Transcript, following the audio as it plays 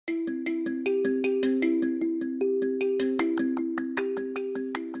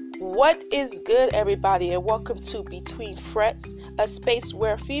What is good, everybody, and welcome to Between Frets, a space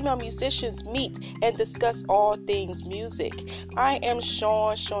where female musicians meet and discuss all things music. I am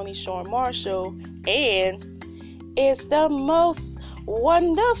Shawnee Marshall, and it's the most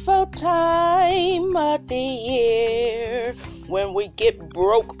wonderful time of the year when we get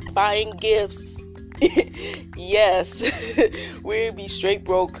broke buying gifts. Yes, we'll be straight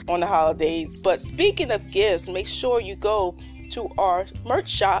broke on the holidays. But speaking of gifts, make sure you go to our merch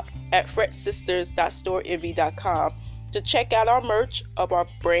shop at fretsisters.storeenvy.com to check out our merch of our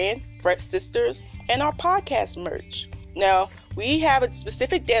brand, Fret Sisters, and our podcast merch. Now, we have a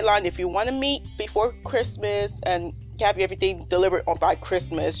specific deadline. If you want to meet before Christmas and have everything delivered by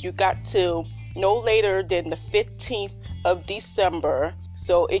Christmas, you got to no later than the 15th of December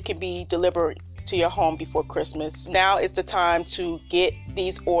so it can be delivered to your home before Christmas. Now is the time to get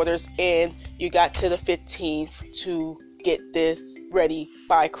these orders in. You got to the 15th to get this ready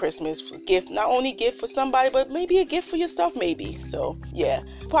by Christmas. Gift, not only gift for somebody, but maybe a gift for yourself, maybe. So yeah,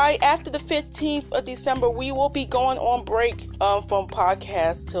 probably after the 15th of December, we will be going on break from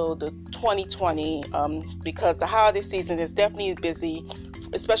podcast till the 2020 because the holiday season is definitely busy,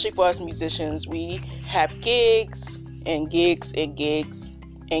 especially for us musicians. We have gigs and gigs and gigs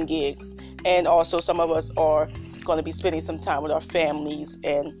and gigs, and also some of us are going to be spending some time with our families,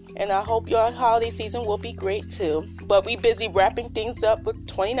 and I hope your holiday season will be great too. But we busy wrapping things up with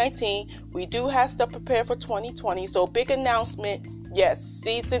 2019. We do have stuff prepared for 2020, so big announcement. Yes,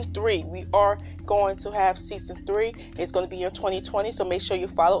 season 3. We are going to have season 3. It's going to be in 2020, so make sure you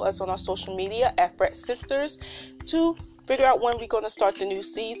follow us on our social media at Fret Sisters to figure out when we're going to start the new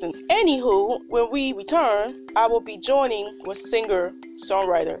season. Anywho, when we return, I will be joining with singer,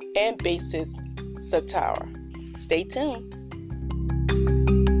 songwriter, and bassist Satara. Stay tuned.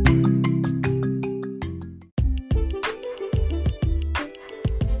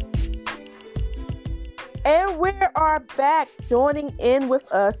 And we are back. Joining in with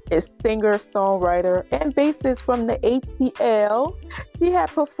us is singer, songwriter, and bassist from the ATL. She has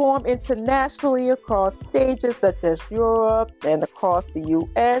performed internationally across stages such as Europe and across the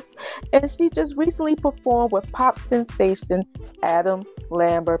US. And she just recently performed with pop sensation Adam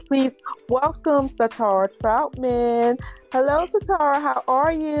Lambert. Please welcome Satara Troutman. Hello, Satara. How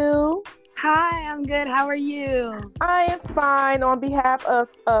are you? Hi, I'm good. How are you? I am fine. On behalf of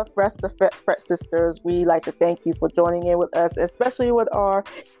Fret Sisters, we like to thank you for joining in with us, especially with our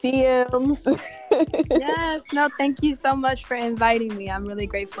DMs. Yes, no, thank you so much for inviting me. I'm really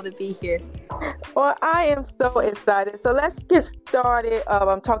grateful to be here. Well, I am so excited. So let's get started.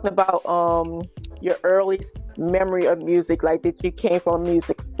 I'm talking about your earliest memory of music. Like, did you came from a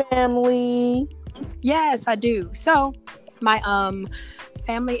music family? Yes, I do. So my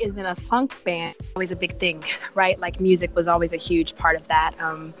family is in a funk band. Always a big thing, right? Like music was always a huge part of that.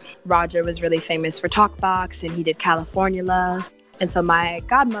 Roger was really famous for Talkbox, and he did California Love. And so my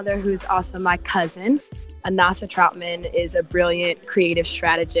godmother, who's also my cousin, Anasa Troutman, is a brilliant creative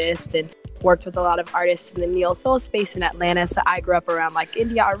strategist and worked with a lot of artists in the neo soul space in Atlanta. So I grew up around like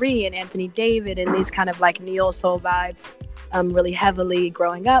India.Arie and Anthony David and these kind of like neo soul vibes really heavily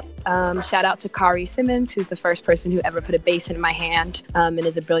growing up. Shout out to Kari Simmons, who's the first person who ever put a bass in my hand and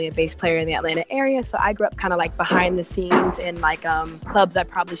is a brilliant bass player in the Atlanta area. So I grew up kind of like behind the scenes in like clubs I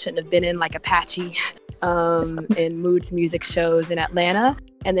probably shouldn't have been in, like Apache and Moods music shows in Atlanta.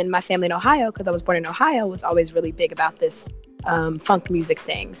 And then my family in Ohio, because I was born in Ohio, was always really big about this funk music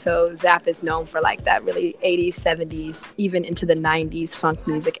thing. So Zap is known for like that really 80s, 70s, even into the 90s funk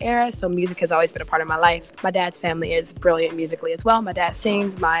music era. So music has always been a part of my life. My dad's family is brilliant musically as well. My dad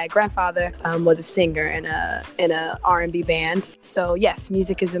sings. My grandfather was a singer in a R&B band. So yes,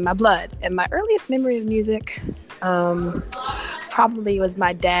 music is in my blood. And my earliest memory of music probably was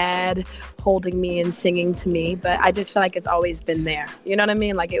my dad holding me and singing to me, but I just feel like it's always been there. You know what I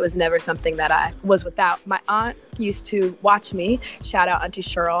mean? Like it was never something that I was without. My aunt used to watch me, shout out Auntie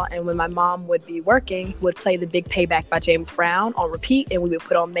Cheryl, and when my mom would be working, would play The Big Payback by James Brown on repeat, and we would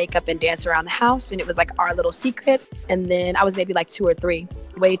put on makeup and dance around the house, and it was like our little secret. And then I was maybe like 2 or 3,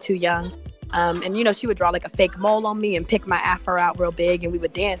 way too young. And you know, she would draw like a fake mole on me and pick my afro out real big, and we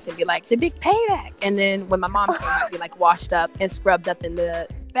would dance and be like, The Big Payback. And then when my mom came, I'd be like washed up and scrubbed up in the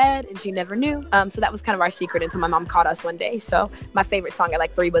bed, and she never knew. So that was kind of our secret until my mom caught us one day. So my favorite song at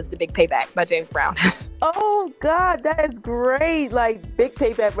like 3 was The Big Payback by James Brown. Oh God, that is great. Like Big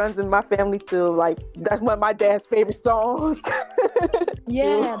Payback runs in my family too. Like that's one of my dad's favorite songs.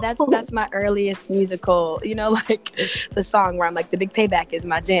 Yeah, that's my earliest musical, you know, like the song where I'm like, The Big Payback is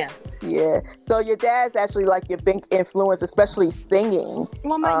my jam. Yeah. So your dad's actually like your big influence, especially singing.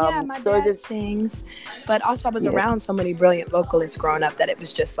 Well, my dad sings, but also I was around so many brilliant vocalists growing up that it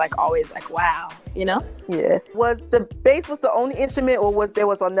was just like always like, wow, you know? Yeah. Was the bass was the only instrument, or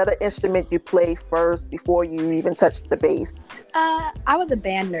was another instrument you played first before you even touched the bass? I was a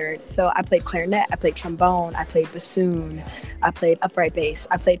band nerd, so I played clarinet, I played trombone, I played bassoon, I played upright bass,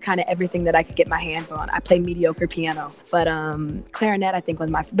 I played kind of everything that I could get my hands on. I played mediocre piano, but clarinet I think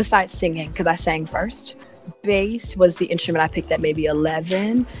was besides singing, because I sang first. Bass was the instrument I picked at maybe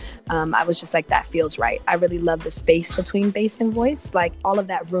 11. I was just like, that feels right. I really love the space between bass and voice, like all of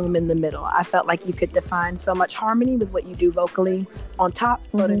that room in the middle. I felt like you could define so much harmony with what you do vocally on top,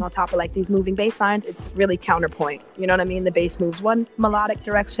 floating on top of like these moving bass lines. It's really counterpoint. You know what I mean? The bass moves one melodic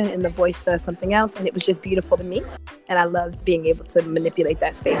direction and the voice does something else. And it was just beautiful to me. And I loved being able to manipulate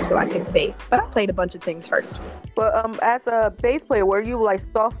that space. So I picked bass, but I played a bunch of things first. But as a bass player, were you like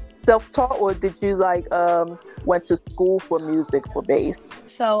self-taught, or did you like went to school for music for bass?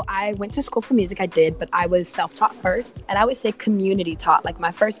 So I went to school for music, I did, but I was self-taught first, and I would say community taught. Like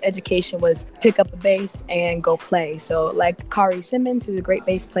my first education was pick up a bass and go play. So like Kari Simmons, who's a great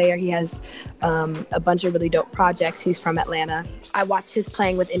bass player, he has a bunch of really dope projects. He's from Atlanta. I watched his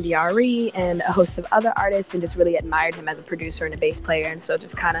playing with NDRE and a host of other artists and just really admired him as a producer and a bass player, and so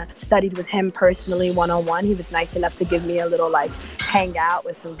just kind of studied with him personally one-on-one. He was nice enough to give me a little like hangout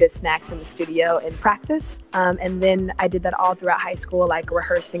with some good snacks in the studio and practice. And then I did that all throughout high school, like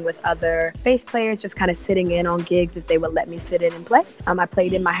rehearsing with other bass players, just kind of sitting in on gigs if they would let me sit in and play. I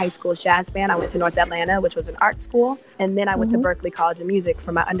played in my high school's jazz band. I went to North Atlanta, which was an art school. And then I went to Berklee College of Music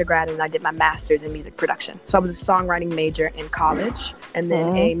for my undergrad, and I did my master's in music production. So I was a songwriting major in college and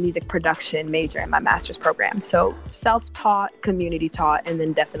then a music production major in my master's program. So self-taught, community taught, and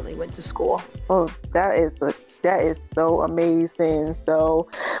then definitely went to school. Oh, that is so amazing. So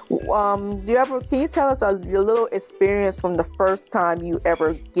can you tell us your little experience from the first time you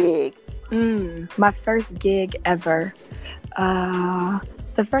ever gigged? My first gig ever.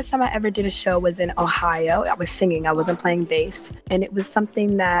 The first time I ever did a show was in Ohio. I was singing, I wasn't playing bass. And it was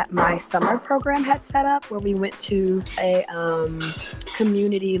something that my summer program had set up, where we went to a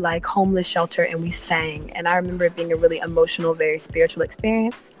community like homeless shelter and we sang. And I remember it being a really emotional, very spiritual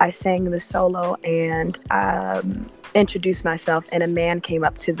experience. I sang the solo and introduced myself, and a man came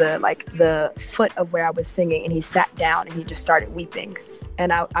up to the foot of where I was singing, and he sat down and he just started weeping.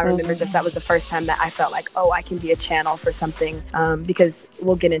 And I remember that was the first time that I felt like, oh, I can be a channel for something, because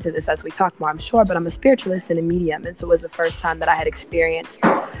we'll get into this as we talk more, I'm sure, but I'm a spiritualist and a medium. And so it was the first time that I had experienced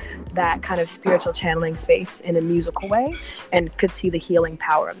that kind of spiritual channeling space in a musical way and could see the healing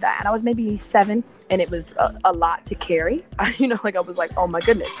power of that. And I was maybe 7, and it was a lot to carry. I was like, oh my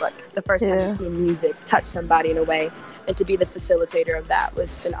goodness, like the first time you see music touch somebody in a way, and to be the facilitator of that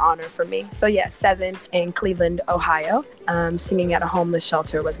was an honor for me. So 7 in Cleveland, Ohio, singing at a homeless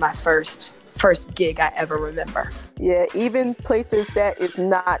shelter was my first gig I ever remember. Yeah, even places that is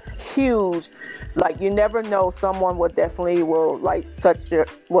not huge, like you never know, someone will touch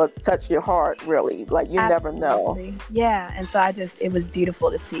your heart, really. Like you Absolutely. Never know. Yeah, and so it was beautiful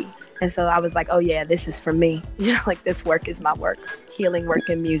to see. And so I was like, oh yeah, this is for me. Like this work is my work. Healing work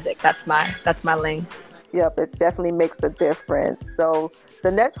in music. That's my lane. Yep, it definitely makes a difference. So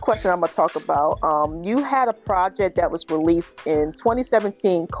the next question I'm going to talk about, you had a project that was released in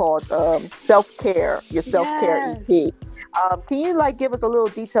 2017 called Self-Care, your Self-Care EP. Can you give us a little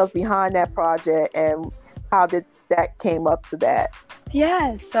details behind that project and how did that came up to that?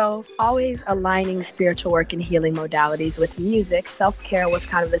 Yeah, so always aligning spiritual work and healing modalities with music. Self-care was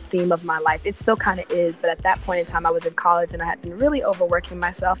kind of the theme of my life. It still kind of is, but at that point in time, I was in college and I had been really overworking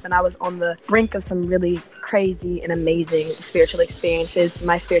myself, and I was on the brink of some really crazy and amazing spiritual experiences.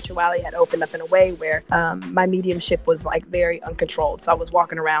 My spirituality had opened up in a way where my mediumship was very uncontrolled. So I was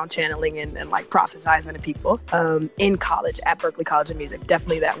walking around channeling and prophesizing to people in college at Berklee College of Music.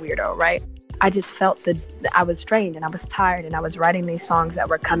 Definitely that weirdo, right? I just felt that I was drained and I was tired, and I was writing these songs that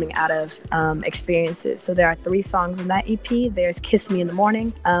were coming out of experiences. So there are 3 songs in that EP. There's Kiss Me in the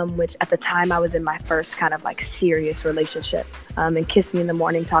Morning, which at the time I was in my first kind of serious relationship. And Kiss Me in the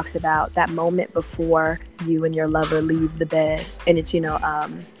Morning talks about that moment before you and your lover leave the bed. And it's,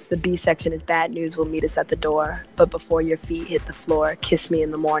 the B section is bad news will meet us at the door, but before your feet hit the floor, kiss me in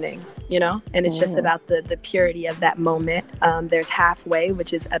the morning. you know, and it's just about the purity of that moment. There's Halfway,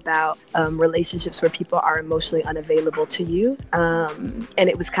 which is about relationships where people are emotionally unavailable to you. And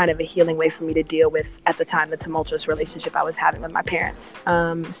it was kind of a healing way for me to deal with, at the time, the tumultuous relationship I was having with my parents.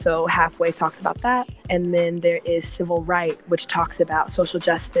 So Halfway talks about that. And then there is Civil Right, which talks about social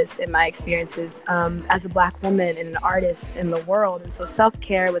justice and my experiences as a Black woman and an artist in the world. And so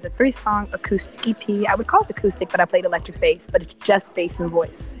Self-Care was a 3-song acoustic EP. I would call it acoustic, but I played electric bass, but it's just bass and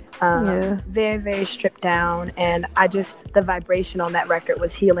voice. Very, very stripped down. And the vibration on that record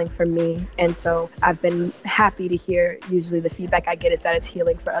was healing for me. And so I've been happy to hear, usually the feedback I get is that it's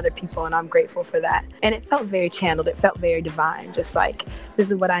healing for other people, and I'm grateful for that. And it felt very channeled. It felt very divine, just like, this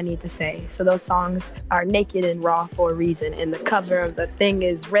is what I need to say. So those songs are naked and raw for a reason. And the cover of the thing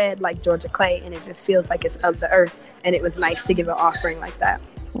is red like Georgia Clay, and it just feels like it's of the earth. And it was nice to give an offering like that.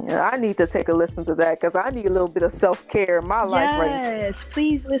 Yeah, I need to take a listen to that because I need a little bit of self-care in my life right now. Yes,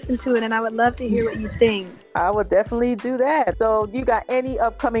 please listen to it, and I would love to hear what you think. I would definitely do that. So you got any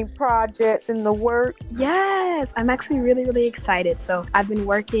upcoming projects in the work? Yes, I'm actually really, really excited. So I've been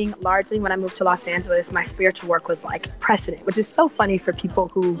working largely when I moved to Los Angeles. My spiritual work was like precedent, which is so funny for people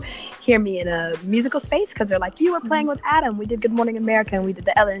who hear me in a musical space because they're like, you were playing with Adam. We did Good Morning America, and we did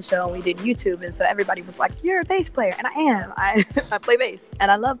The Ellen Show, and we did YouTube. And so everybody was like, you're a bass player. And I am. I play bass, and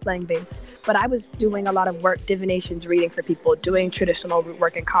I love playing bass. But I was doing a lot of work, divinations, reading for people, doing traditional root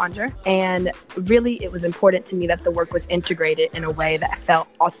work and conjure. And really, it was important to me that the work was integrated in a way that felt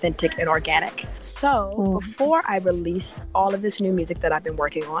authentic and organic. So before I release all of this new music that I've been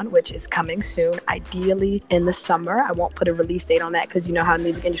working on, which is coming soon, ideally in the summer, I won't put a release date on that because you know how the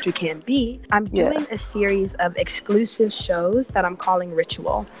music industry can be. I'm doing a series of exclusive shows that I'm calling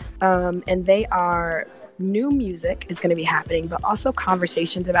Ritual. And they are new music is going to be happening, but also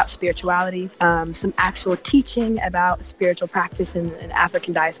conversations about spirituality, some actual teaching about spiritual practice in an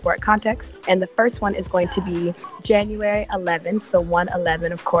African diasporic context. And the first one is going to be January 11th. So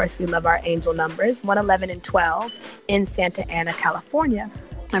 111, of course, we love our angel numbers, 111 and 12 in Santa Ana, California.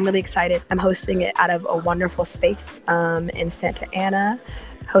 I'm really excited. I'm hosting it out of a wonderful space in Santa Ana.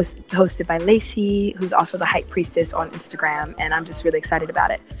 Hosted by Lacey, who's also the Hype Priestess on Instagram, and I'm just really excited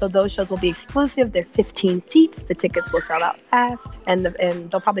about it. So those shows will be exclusive. They're 15 seats. The tickets will sell out fast, and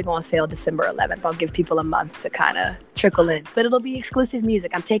they'll probably go on sale December 11th. I'll give people a month to kind of trickle in, but it'll be exclusive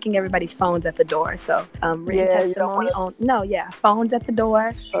music. I'm taking everybody's phones at the door, so written phones at the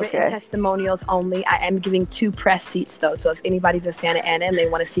door, written testimonials only. I am giving 2 press seats though, so if anybody's in Santa Ana and they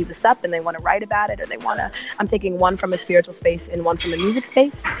want to see what's up and they want to write about it, or I'm taking one from a spiritual space and one from a music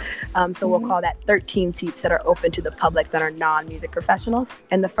space. So we'll call that 13 seats that are open to the public that are non-music professionals.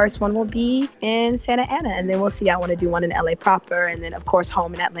 And the first one will be in Santa Ana. And then we'll see. I want to do one in LA proper. And then, of course,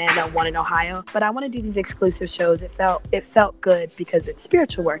 home in Atlanta, one in Ohio. But I want to do these exclusive shows. It felt good because it's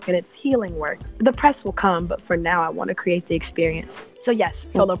spiritual work and it's healing work. The press will come, but for now, I want to create the experience. So yes,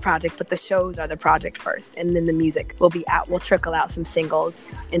 solo project, but the shows are the project first, and then the music will be out. We'll trickle out some singles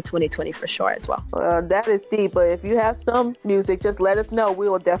in 2020 for sure as well. That is deep, but if you have some music, just let us know. We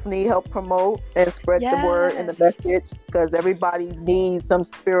will definitely help promote and spread the word and the message, because everybody needs some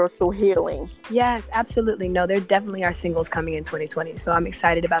spiritual healing. Yes, absolutely. No, there definitely are singles coming in 2020, so I'm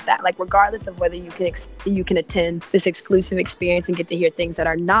excited about that. Like, regardless of whether you can attend this exclusive experience and get to hear things that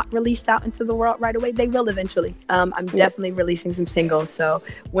are not released out into the world right away, they will eventually. I'm definitely releasing some singles. So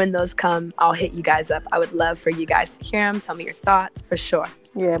when those come, I'll hit you guys up. I would love for you guys to hear them. Tell me your thoughts for sure.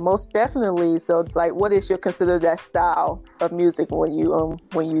 Yeah, most definitely. So, like, what is your consider that style of music when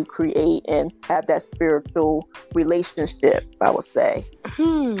you create and have that spiritual relationship, I would say?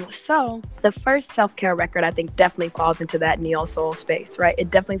 So the first Self-Care record, I think, definitely falls into that neo soul space, right?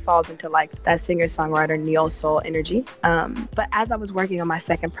 It definitely falls into like that singer-songwriter neo soul energy. But as I was working on my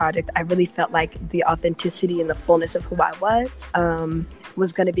second project, I really felt like the authenticity and the fullness of who I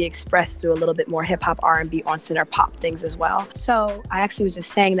was going to be expressed through a little bit more hip hop, R&B, on center pop things as well. So I actually was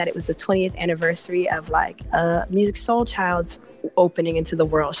just saying that it was the 20th anniversary of like Musiq Soulchild's opening into the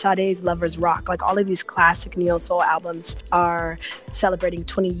world. Sade's Lovers Rock, like all of these classic neo soul albums are celebrating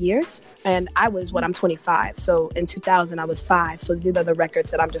 20 years. And I'm 25. So in 2000, I was 5. So these are the records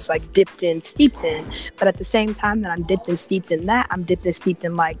that I'm just like dipped in, steeped in. But at the same time that I'm dipped and steeped in that, I'm dipped and steeped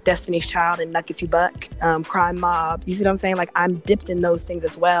in like Destiny's Child and Knuck If You Buck, Crime Mob. You see what I'm saying? Like, I'm dipped in those things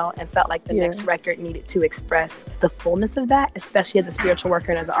as well, and felt like the next record needed to express the fullness of that, especially as a spiritual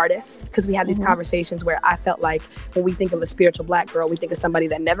worker and as an artist. Because we have these conversations where I felt like when we think of a spiritual Black girl, we think of somebody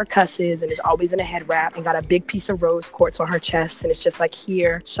that never cusses and is always in a head wrap and got a big piece of rose quartz on her chest. And it's just like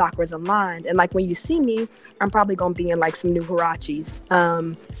here, chakras aligned. And like when you see me, I'm probably going to be in like some new Huaraches.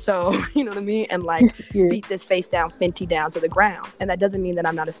 So, you know what I mean? And like beat this face down, Fenty down to the ground. And that doesn't mean that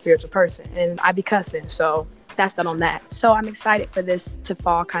I'm not a spiritual person. And I be cussing. So that's that on that. So I'm excited for this to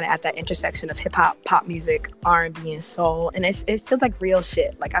fall kind of at that intersection of hip hop, pop music, R&B, and soul. And it feels like real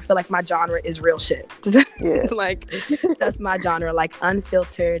shit. Like I feel like my genre is real shit. Like that's my genre, like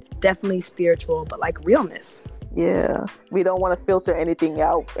unfiltered, definitely spiritual, but like realness. Yeah, we don't want to filter anything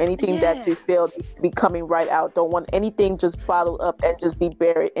out. Anything that you feel be coming right out. Don't want anything just bottled up and just be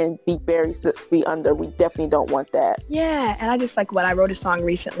buried 6 feet under. We definitely don't want that. Yeah, and I just like I wrote a song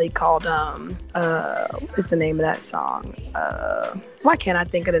recently called what's the name of that song? Why can't I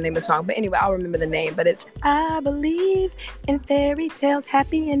think of the name of the song? But anyway, I'll remember the name. But it's I believe in fairy tales,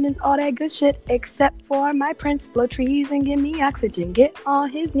 happy endings, all that good shit. Except for my prince, blow trees and give me oxygen. Get on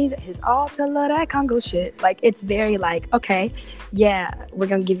his knees at his altar, love that Congo shit. Like it's very like, okay, yeah, we're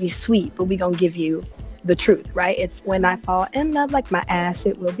gonna give you sweet, but we're gonna give you the truth, right? It's when I fall in love like my ass,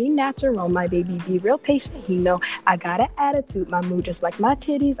 it will be natural. My baby be real patient. He know I got an attitude. My mood just like my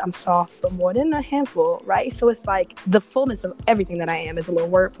titties. I'm soft, but more than a handful, right? So it's like the fullness of everything that I am is a little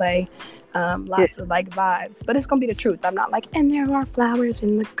wordplay, lots of like vibes, but it's gonna be the truth. I'm not like, and there are flowers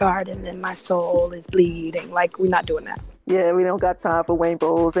in the garden and my soul is bleeding. Like we're not doing that. Yeah, we don't got time for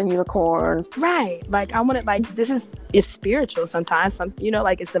rainbows and unicorns. Right. Like I want it like it's spiritual sometimes.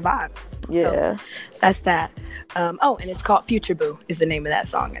 Like it's the vibe. Yeah. So that's that. And it's called Future Boo is the name of that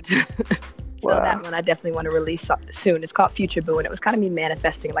song. So that one I definitely want to release soon. It's called Future Boo, and it was kind of me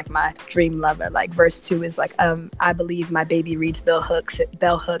manifesting like my dream lover. Like verse 2 is like, I believe my baby reads bell hooks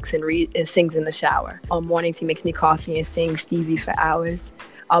and sings in the shower. On mornings he makes me coffee and sings Stevie for hours.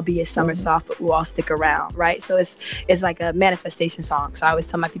 I'll be a summer soft, but we'll all stick around, right? So it's like a manifestation song. So I always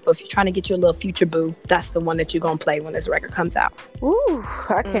tell my people, if you're trying to get your little future boo, that's the one that you're going to play when this record comes out. Ooh,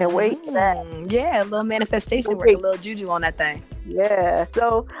 I can't wait for that. Yeah, a little manifestation work, a little juju on that thing. Yeah.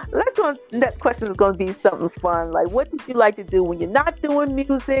 So next question is going to be something fun. Like, what did you like to do when you're not doing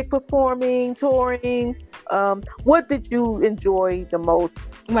music, performing, touring? What did you enjoy the most?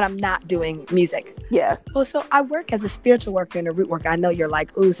 When I'm not doing music. Yes. Well, so I work as a spiritual worker and a root worker. I know you're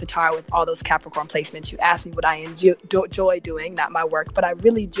like, ooh, Satara, with all those Capricorn placements. You asked me what I enjoy doing, not my work, but I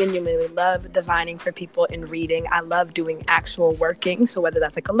really genuinely love divining for people in reading. I love doing actual working. So whether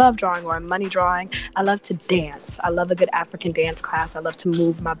that's like a love drawing or a money drawing, I love to dance. I love a good African dance class. I love to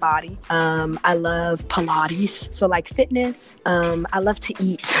move my body. I love Pilates. So like fitness. I love to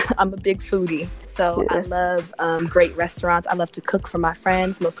eat. I'm a big foodie. So I love great restaurants. I love to cook for my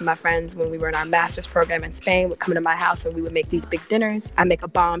friends. Most of my friends, when we were in our master's program in Spain, would come to my house and we would make these big dinners. I make a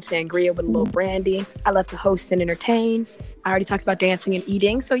bomb sangria with a little brandy. I love to host and entertain. I already talked about dancing and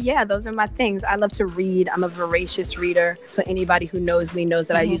eating. So yeah, those are my things. I love to read. I'm a voracious reader. So anybody who knows me knows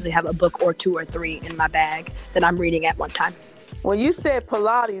that I usually have a book or 2 or 3 in my bag that I'm reading at one time. When you said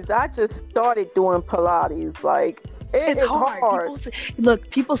Pilates, I just started doing Pilates. Like, it's hard.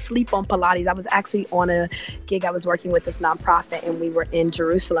 People sleep on Pilates. I was actually on a gig. I was working with this nonprofit and we were in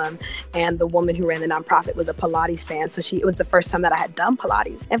Jerusalem, and the woman who ran the nonprofit was a Pilates fan. So it was the first time that I had done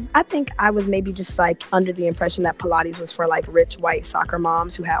Pilates. And I think I was maybe just like under the impression that Pilates was for like rich white soccer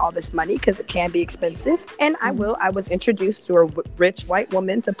moms who had all this money, because it can be expensive. And I was introduced to a rich white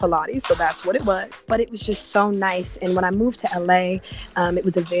woman to Pilates. So that's what it was. But it was just so nice. And when I moved to LA, it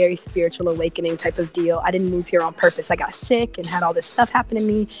was a very spiritual awakening type of deal. I didn't move here on purpose. I got sick and had all this stuff happen to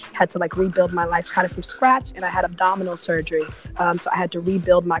me, had to like rebuild my life kind of from scratch, and I had abdominal surgery. So I had to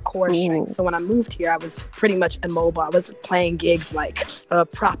rebuild my core strength. So when I moved here, I was pretty much immobile. I was playing gigs like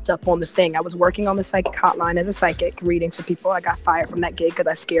propped up on the thing. I was working on the psychic hotline as a psychic, reading for people. I got fired from that gig because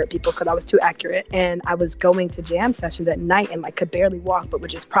I scared people because I was too accurate. And I was going to jam sessions at night and like could barely walk, but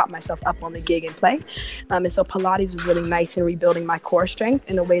would just prop myself up on the gig and play. And so Pilates was really nice in rebuilding my core strength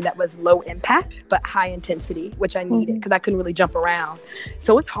in a way that was low impact, but high intensity, which I needed because I couldn't really jump around.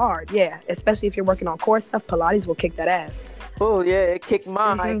 So it's hard, yeah, especially if you're working on core stuff. Pilates will kick that ass. Oh yeah, it kicked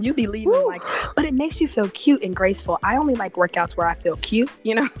mine. You be leaving like, but it makes you feel cute and graceful. I only like workouts where I feel cute,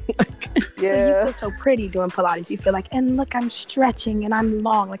 you know. So you feel so pretty doing Pilates. You feel like, and look, I'm stretching and I'm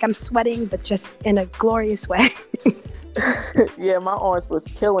long, like I'm sweating, but just in a glorious way. Yeah, my arms was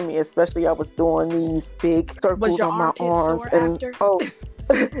killing me, especially I was doing these big circles on my arms. And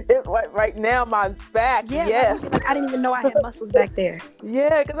It's like right now my back. Yeah, Yes. like, I didn't even know I had muscles back there.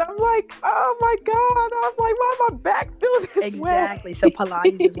 Yeah, because I'm like, oh my God. I'm like, why my back feeling this Exactly. way? So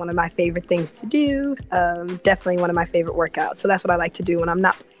Pilates is one of my favorite things to do. Definitely one of my favorite workouts. So that's what I like to do when I'm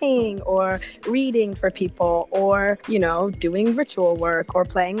not playing or reading for people or, doing ritual work or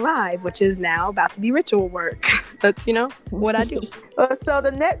playing live, which is now about to be ritual work. That's, what I do. So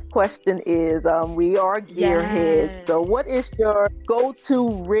the next question is, we are gearheads. Yes. So what is your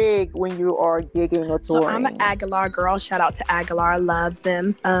go-to rig when you are gigging or touring? So I'm an Aguilar girl. Shout out to Aguilar. I love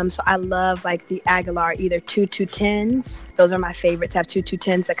them. So I love like the Aguilar, either 210s. Those are my favorite, to have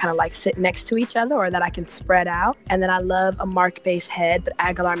 210s that kind of like sit next to each other or that I can spread out. And then I love a Mark bass head, but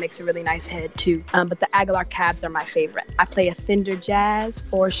Aguilar makes a really nice head too. But the Aguilar cabs are my favorite. I play a Fender Jazz,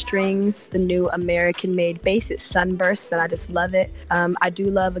 4 strings, the new American-made bass. It's Sunburst, and I just love it. I do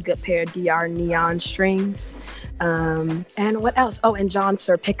love a good pair of DR Neon strings. And what else? Oh, and John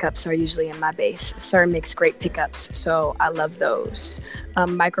Suhr pickups are usually in my bass. Suhr makes great pickups, so I love those.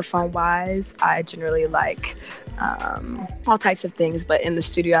 Microphone-wise, I generally like all types of things, but in the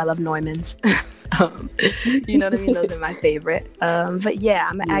studio, I love Neumann's. You know what I mean? Those are my favorite. But yeah,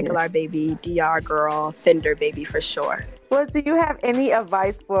 I'm an Aguilar baby, DR girl, Fender baby for sure. Well, do you have any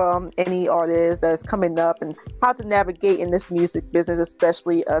advice for any artist that's coming up and how to navigate in this music business,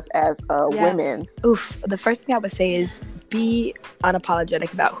 especially us as women? Oof. The first thing I would say is be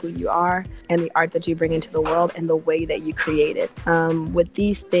unapologetic about who you are and the art that you bring into the world and the way that you create it. With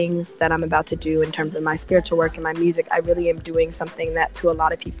these things that I'm about to do in terms of my spiritual work and my music, I really am doing something that to a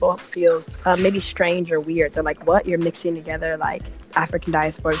lot of people feels maybe strange or weird. They're like, what? You're mixing together like African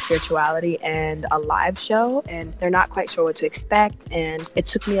diasporic spirituality and a live show, and they're not quite sure what to expect. And it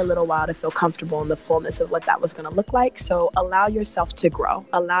took me a little while to feel comfortable in the fullness of what that was going to look like. So allow yourself to grow,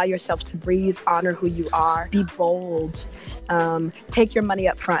 allow yourself to breathe, honor who you are, be bold. Take your money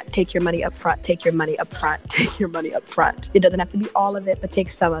up front, take your money up front, take your money up front, take your money up front. It doesn't have to be all of it, but take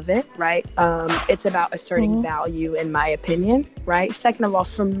some of it, right? It's about asserting value, in my opinion, right? Second of all,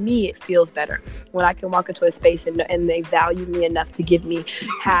 for me, it feels better when I can walk into a space and they value me enough to give me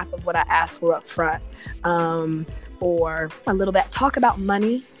half of what I asked for up front, or a little bit. Talk about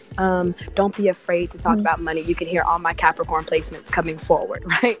money. Don't be afraid to talk about money. You can hear all my Capricorn placements coming forward,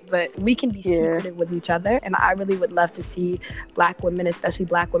 right? But we can be secretive with each other. And I really would love to see Black women, especially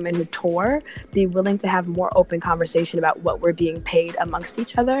Black women who tour, be willing to have more open conversation about what we're being paid amongst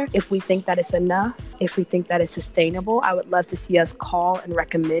each other. If we think that it's enough, if we think that it's sustainable, I would love to see us call and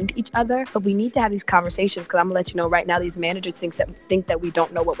recommend each other. But we need to have these conversations, because I'm gonna let you know right now, these managers think that we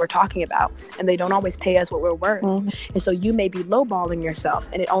don't know what we're talking about, and they don't always pay us what we're worth. And so you may be lowballing yourself,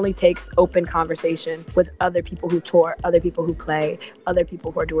 and it only takes open conversation with other people who tour, other people who play, other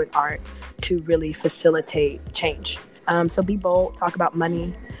people who are doing art to really facilitate change. So be bold, talk about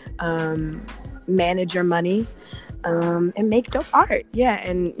money, manage your money, and make dope art. Yeah,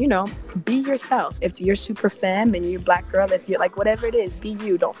 and be yourself. If you're super femme and you're a Black girl, if you're like whatever it is, be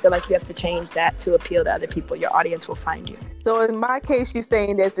you. Don't feel like you have to change that to appeal to other people. Your audience will find you. So in my case, you're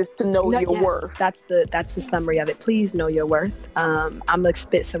saying this is to know your worth. That's the summary of it. Please know your worth. I'm gonna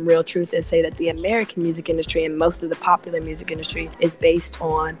spit some real truth and say that the American music industry and most of the popular music industry is based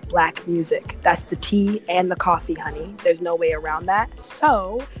on Black music. That's the tea and the coffee, honey. There's no way around that.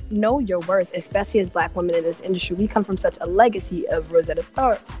 So know your worth, especially as Black women in this industry. We come from such a legacy of Rosetta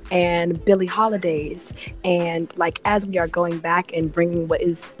Tharpes and Billie Holidays, and like as we are going back and bringing what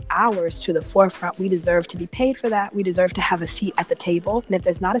is ours to the forefront, we deserve to be paid for that. We deserve to have a seat at the table. And if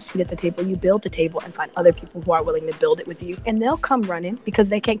there's not a seat at the table, you build the table and find other people who are willing to build it with you. And they'll come running, because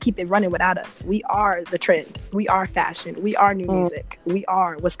they can't keep it running without us. We are the trend. We are fashion. We are new music. We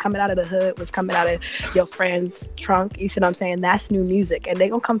are what's coming out of the hood, what's coming out of your friend's trunk. You see what I'm saying? That's new music. And they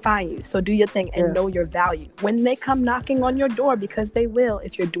gonna come find you. So do your thing and know your value. When they come knocking on your door, because they will,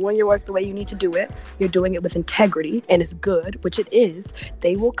 if you're doing your work the way you need to do it, you're doing it with integrity and it's good, which it is,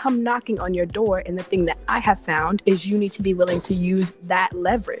 they will come knocking on your door. And the thing that I have found is you need to be willing to use that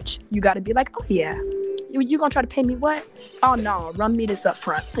leverage. You got to be like, oh yeah, you gonna try to pay me what? Oh no, run me this up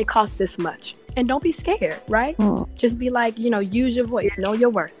front. It costs this much. And don't be scared, right? Just be like, use your voice, know your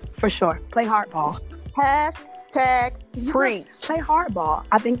worth, for sure. Play hardball. Hashtag preach. Play hardball.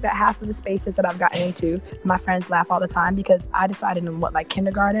 I think that half of the spaces that I've gotten into, my friends laugh all the time, because I decided in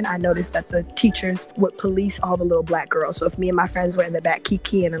kindergarten, I noticed that the teachers would police all the little Black girls. So if me and my friends were in the back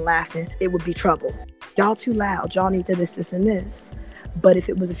kikiing and laughing, it would be trouble. Y'all too loud. Y'all need to this, and this. But if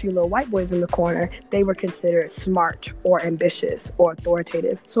it was a few little white boys in the corner, they were considered smart or ambitious or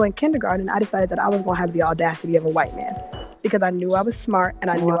authoritative. So in kindergarten, I decided that I was going to have the audacity of a white man. because I knew I was smart and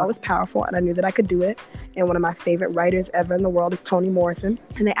I knew I was powerful and I knew that I could do it. And one of my favorite writers ever in the world is Toni Morrison.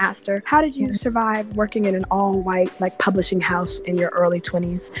 And they asked her, how did you survive working in an all-white like publishing house in your early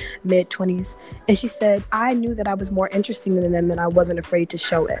 20s, mid 20s? And she said, I knew that I was more interesting than them and I wasn't afraid to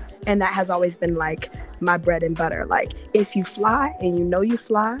show it. And that has always been like my bread and butter. Like, if you fly and you know you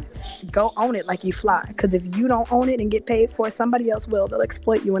fly, go own it like you fly. Because if you don't own it and get paid for it, somebody else will. They'll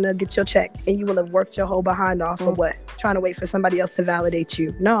exploit you and they'll get your check. And you will have worked your whole behind off for what? Trying to wait for somebody else to validate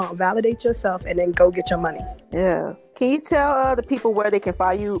you. No, validate yourself and then go get your money. Yes. Can you tell the people where they can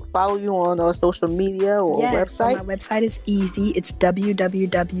follow you on social media or website? So my website is easy. It's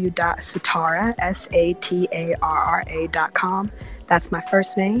www.satara, SATARRA.com. That's my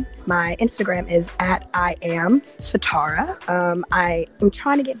first name. My Instagram is at I am Satara. I am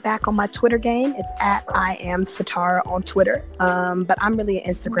trying to get back on my Twitter game. It's at I am Satara on Twitter. But I'm really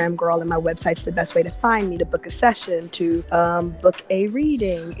an Instagram girl, and my website's the best way to find me, to book a session, to book a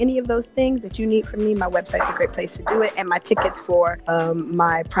reading, any of those things that you need from me. My website's a great place to do it. And my tickets for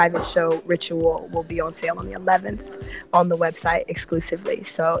my private show, Ritual, will be on sale on the 11th on the website exclusively.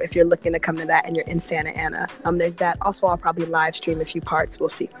 So if you're looking to come to that and you're in Santa Ana, there's that. Also, I'll probably live stream a few parts. We'll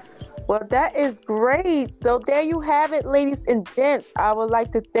see. Well, that is great. So there you have it, ladies and gents. I would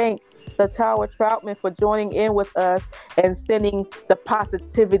like to thank Satara Troutman for joining in with us and sending the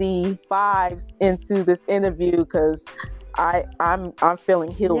positivity vibes into this interview, because I'm feeling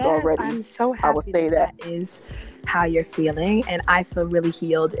healed already. I'm so happy. I will say that is how you're feeling, and I feel really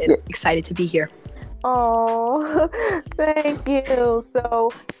healed and excited to be here. Oh, thank you.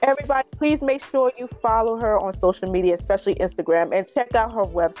 So everybody, please make sure you follow her on social media, especially Instagram, and check out her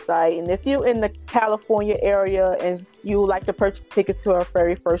website. And if you're in the California area and you would like to purchase tickets to her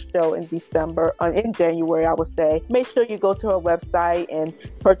very first show in January, I would say, make sure you go to her website and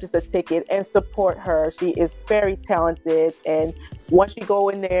purchase a ticket and support her. She is very talented. And once you go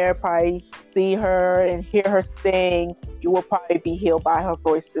in there, probably see her and hear her sing, you will probably be healed by her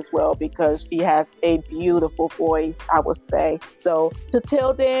voice as well, because she has a beautiful voice, I would say. So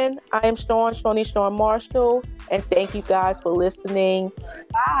till then, I am Shawnee Marshall, and thank you guys for listening.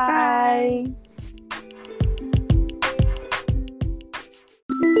 Bye.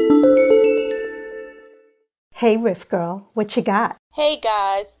 Hey, Riff Girl, what you got? Hey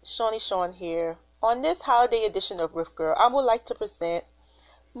guys, Shawn here. On this holiday edition of Riff Girl, I would like to present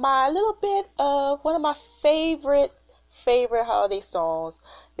my little bit of one of my favorite holiday songs.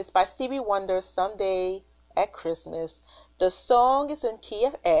 It's by Stevie Wonder, Someday at Christmas. The song is in key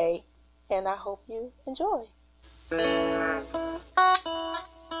of A, and I hope you enjoy.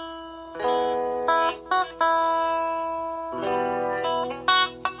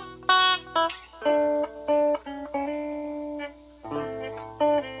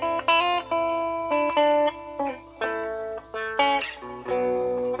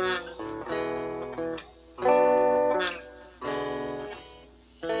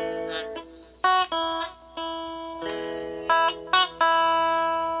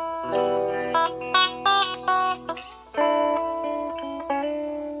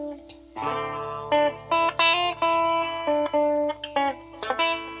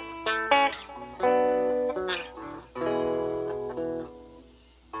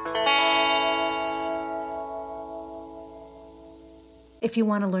 If you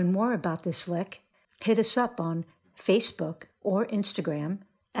want to learn more about this lick, hit us up on Facebook or Instagram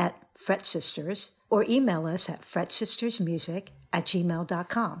at Fret Sisters, or email us at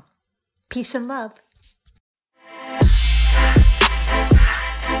fretsistersmusic@gmail.com. Peace and love.